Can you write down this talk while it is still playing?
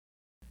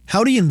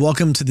Howdy and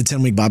welcome to the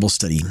 10-Week Bible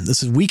Study.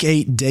 This is Week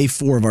 8, Day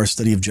 4 of our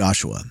study of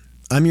Joshua.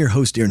 I'm your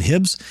host, Aaron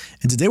Hibbs,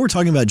 and today we're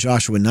talking about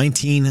Joshua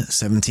 19,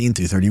 17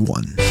 through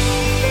 31.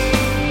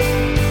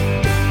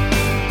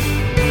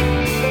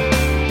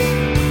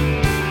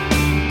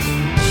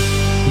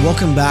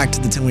 Welcome back to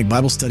the 10-Week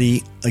Bible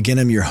Study. Again,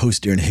 I'm your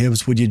host, Aaron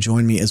Hibbs. Would you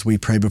join me as we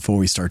pray before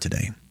we start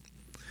today?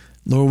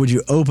 Lord, would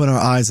you open our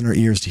eyes and our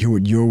ears to hear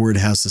what your word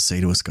has to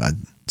say to us,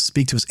 God?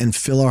 Speak to us and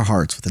fill our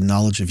hearts with the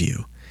knowledge of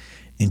you.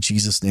 In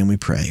Jesus' name we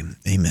pray.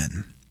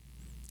 Amen.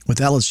 With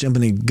that, let's jump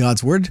into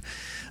God's word.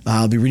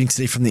 I'll be reading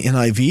today from the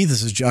NIV.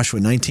 This is Joshua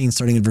 19,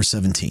 starting in verse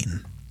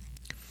 17.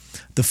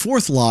 The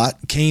fourth lot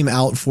came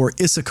out for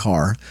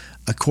Issachar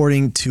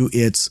according to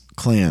its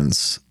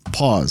clans.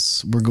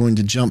 Pause. We're going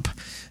to jump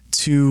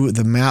to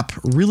the map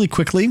really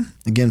quickly.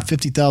 Again,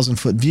 50,000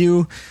 foot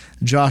view,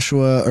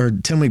 Joshua or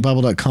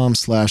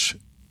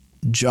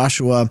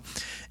 10weekbible.com/Joshua.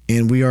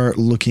 And we are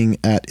looking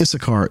at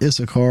Issachar.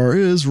 Issachar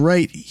is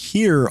right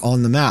here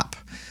on the map.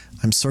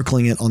 I'm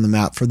circling it on the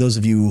map. For those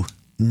of you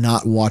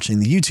not watching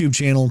the YouTube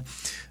channel,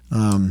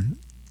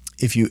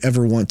 if you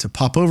ever want to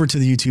pop over to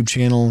the YouTube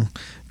channel,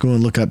 go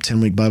and look up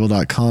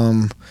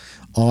 10weekbible.com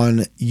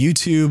on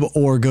YouTube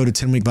or go to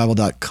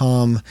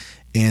 10weekbible.com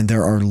and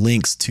there are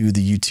links to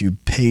the YouTube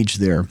page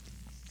there.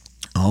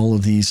 All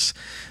of these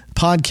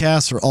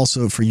podcasts are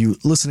also, for you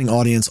listening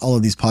audience, all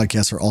of these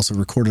podcasts are also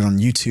recorded on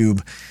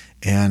YouTube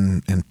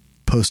and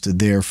posted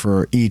there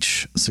for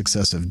each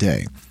successive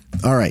day.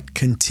 All right,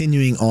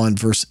 continuing on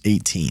verse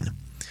 18.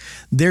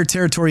 Their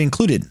territory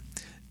included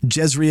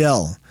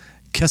Jezreel,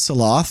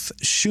 Kesaloth,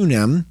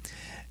 Shunem,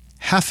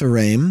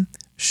 Hapharaim,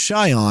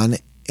 Shion,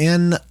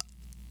 En-Aharath,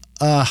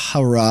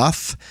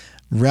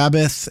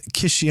 Rabbith,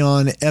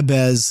 Kishion,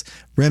 Ebez,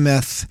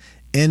 Remeth,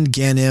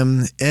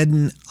 En-Ganim,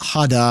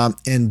 En-Hada,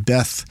 and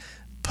Beth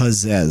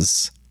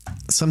Pazez.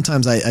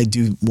 Sometimes I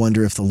do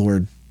wonder if the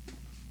Lord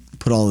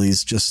put all of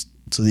these just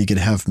so that he could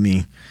have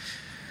me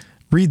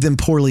read them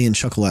poorly and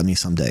chuckle at me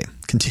someday.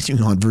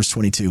 Continuing on, verse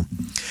 22.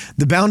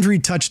 The boundary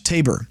touched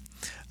Tabor,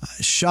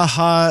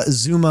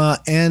 Shahazuma,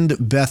 and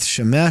Beth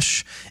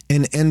Shemesh,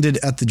 and ended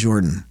at the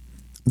Jordan.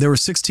 There were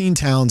 16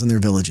 towns and their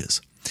villages.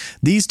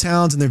 These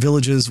towns and their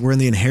villages were in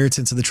the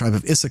inheritance of the tribe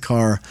of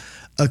Issachar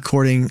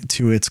according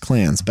to its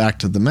clans. Back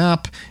to the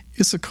map.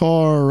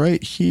 Issachar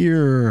right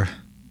here.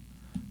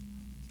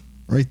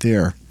 Right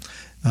there.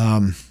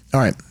 All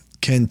right.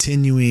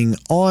 Continuing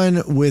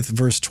on with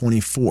verse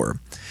 24.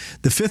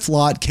 The fifth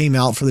lot came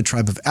out for the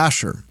tribe of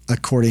Asher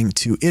according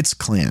to its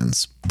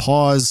clans.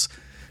 Pause.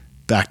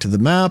 Back to the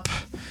map.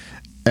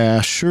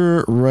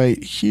 Asher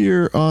right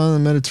here on the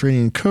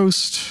Mediterranean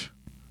coast.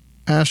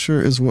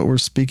 Asher is what we're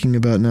speaking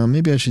about now.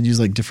 Maybe I should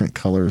use like different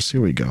colors. Here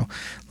we go.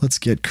 Let's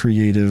get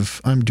creative.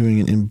 I'm doing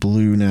it in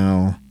blue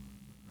now.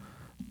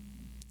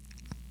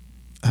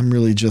 I'm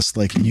really just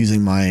like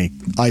using my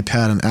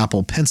iPad and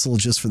Apple Pencil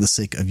just for the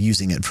sake of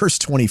using it. Verse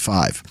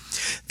 25.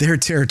 Their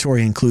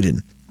territory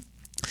included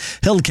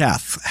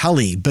Hilkath,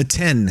 Hali,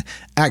 Beten,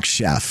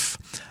 Akshaph,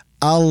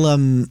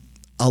 Alamelech,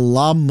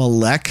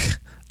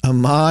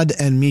 Amad,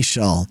 and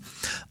Mishal.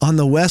 On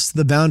the west,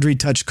 the boundary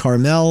touched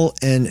Carmel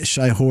and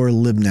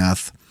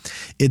Shihor-Libnath.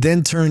 It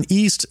then turned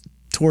east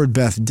toward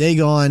Beth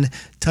Dagon,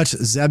 touched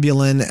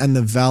Zebulun and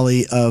the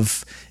valley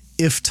of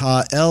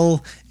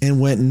Ifta-El, and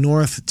went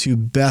north to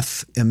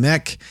Beth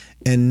Emek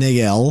and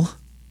Nagel.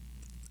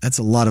 That's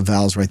a lot of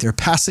vowels right there.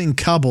 Passing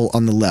Kabul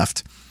on the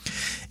left.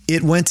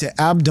 It went to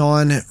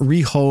Abdon,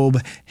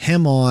 Rehob,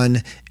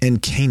 Hemon, and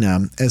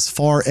Cana as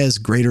far as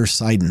Greater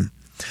Sidon.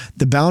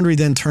 The boundary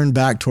then turned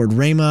back toward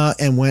Ramah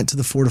and went to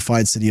the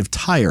fortified city of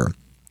Tyre,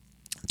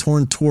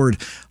 turned toward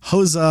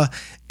Hosah,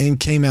 and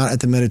came out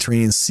at the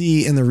Mediterranean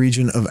Sea in the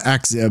region of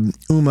Akzib,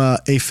 Umah,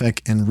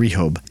 Aphek, and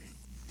Rehob.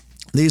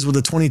 These were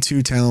the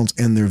 22 towns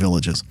and their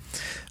villages.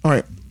 All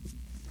right.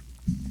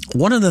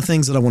 One of the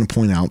things that I want to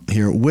point out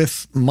here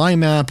with my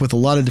map, with a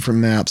lot of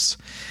different maps,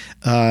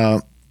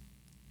 a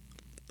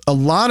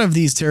lot of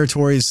these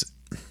territories,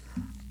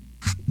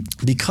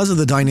 because of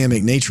the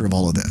dynamic nature of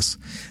all of this,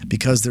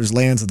 because there's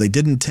lands that they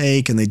didn't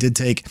take and they did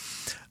take,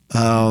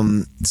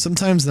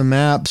 sometimes the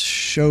maps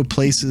show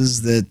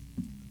places that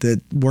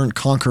weren't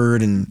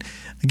conquered. And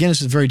again,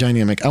 it's just very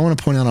dynamic. I want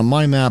to point out on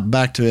my map,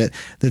 back to it,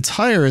 that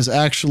Tyre is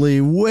actually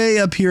way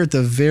up here at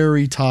the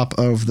very top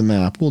of the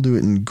map. We'll do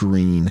it in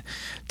green.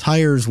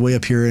 Tyre is way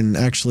up here, and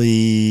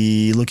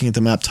actually looking at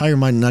the map, Tyre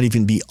might not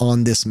even be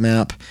on this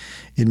map.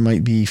 It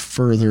might be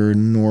further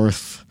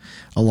north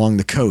along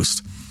the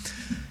coast.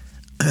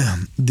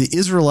 The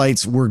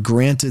Israelites were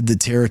granted the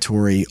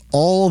territory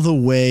all the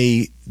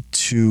way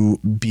to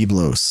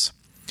Byblos,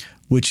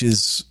 which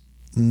is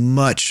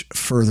much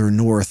further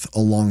north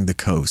along the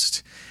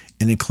coast,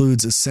 and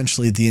includes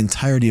essentially the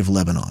entirety of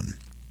Lebanon.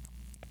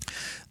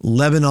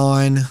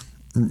 Lebanon,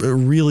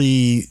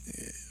 really,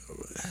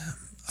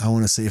 I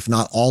want to say if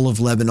not all of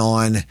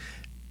Lebanon,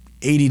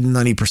 80 to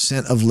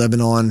 90% of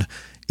Lebanon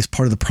is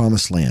part of the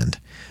Promised Land.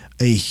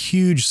 A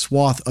huge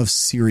swath of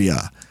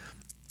Syria,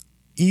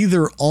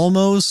 either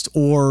almost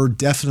or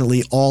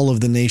definitely all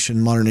of the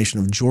modern nation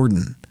of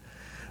Jordan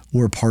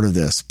were part of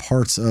this.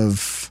 Parts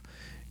of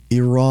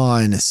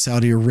Iran,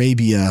 Saudi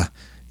Arabia,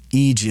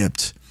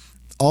 Egypt,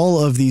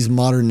 all of these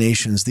modern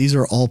nations, these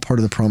are all part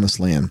of the promised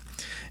land.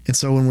 And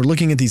so when we're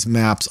looking at these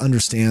maps,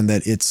 understand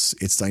that it's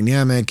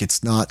dynamic,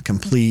 it's not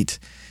complete.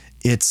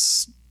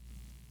 It's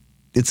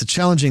a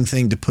challenging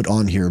thing to put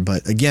on here,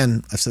 but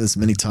again, I've said this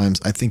many times,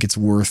 I think it's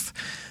worth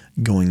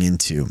going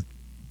into.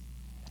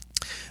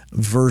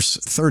 Verse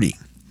 30.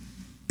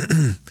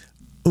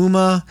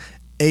 Ummah,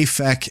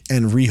 Aphek,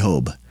 and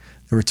Rehob.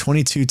 There were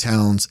 22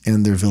 towns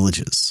and their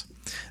villages.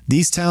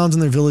 These towns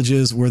and their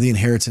villages were the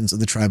inheritance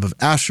of the tribe of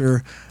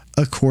Asher,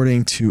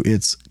 according to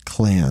its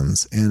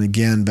clans. And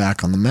again,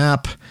 back on the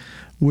map,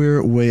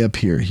 we're way up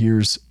here.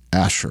 Here's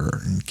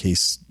Asher, in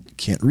case you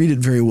can't read it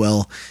very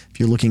well. If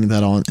you're looking at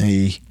that on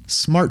a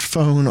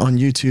smartphone on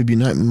YouTube, you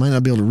might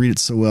not be able to read it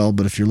so well,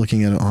 but if you're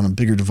looking at it on a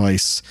bigger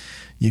device,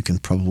 you can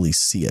probably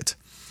see it.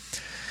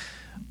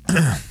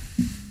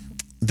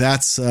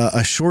 That's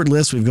a short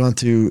list. We've gone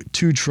through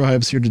 2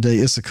 tribes here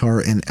today,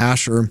 Issachar and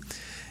Asher.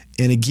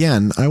 And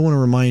again, I want to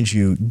remind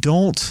you,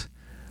 don't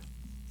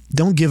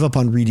give up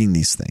on reading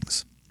these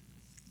things.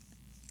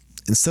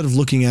 Instead of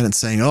looking at it and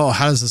saying, oh,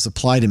 how does this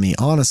apply to me?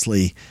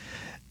 Honestly,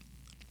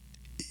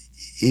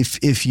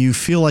 if you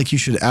feel like you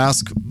should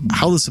ask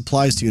how this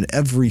applies to you in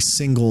every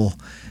single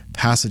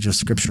passage of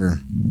Scripture,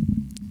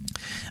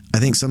 I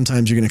think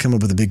sometimes you're going to come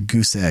up with a big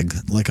goose egg,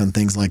 like on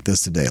things like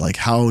this today. Like,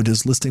 how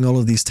does listing all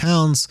of these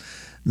towns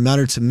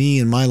matter to me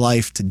in my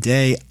life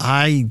today?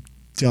 I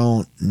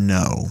don't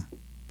know.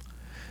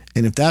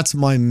 And if that's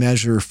my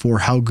measure for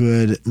how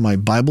good my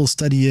Bible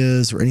study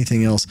is or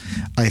anything else,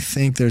 I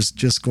think there's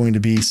just going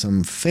to be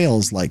some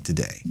fails like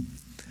today.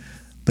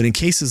 But in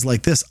cases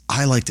like this,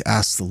 I like to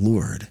ask the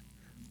Lord,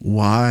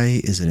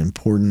 why is it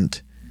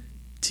important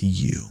to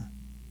you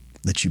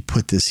that you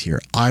put this here?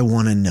 I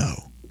want to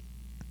know.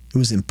 It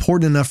was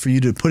important enough for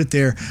you to put it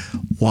there.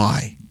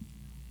 Why?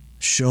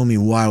 Show me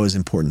why it was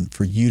important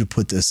for you to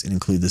put this and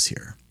include this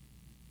here.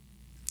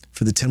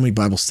 For the 10-week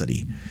Bible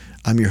study,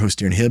 I'm your host,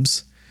 Darren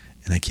Hibbs,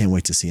 and I can't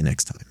wait to see you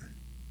next time.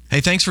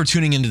 Hey, thanks for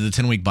tuning into the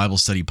 10-Week Bible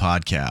Study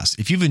Podcast.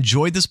 If you've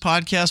enjoyed this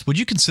podcast, would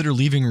you consider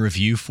leaving a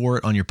review for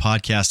it on your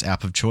podcast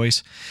app of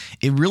choice?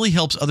 It really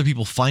helps other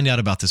people find out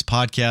about this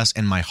podcast,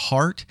 and my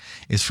heart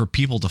is for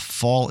people to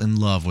fall in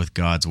love with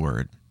God's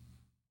Word.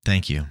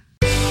 Thank you.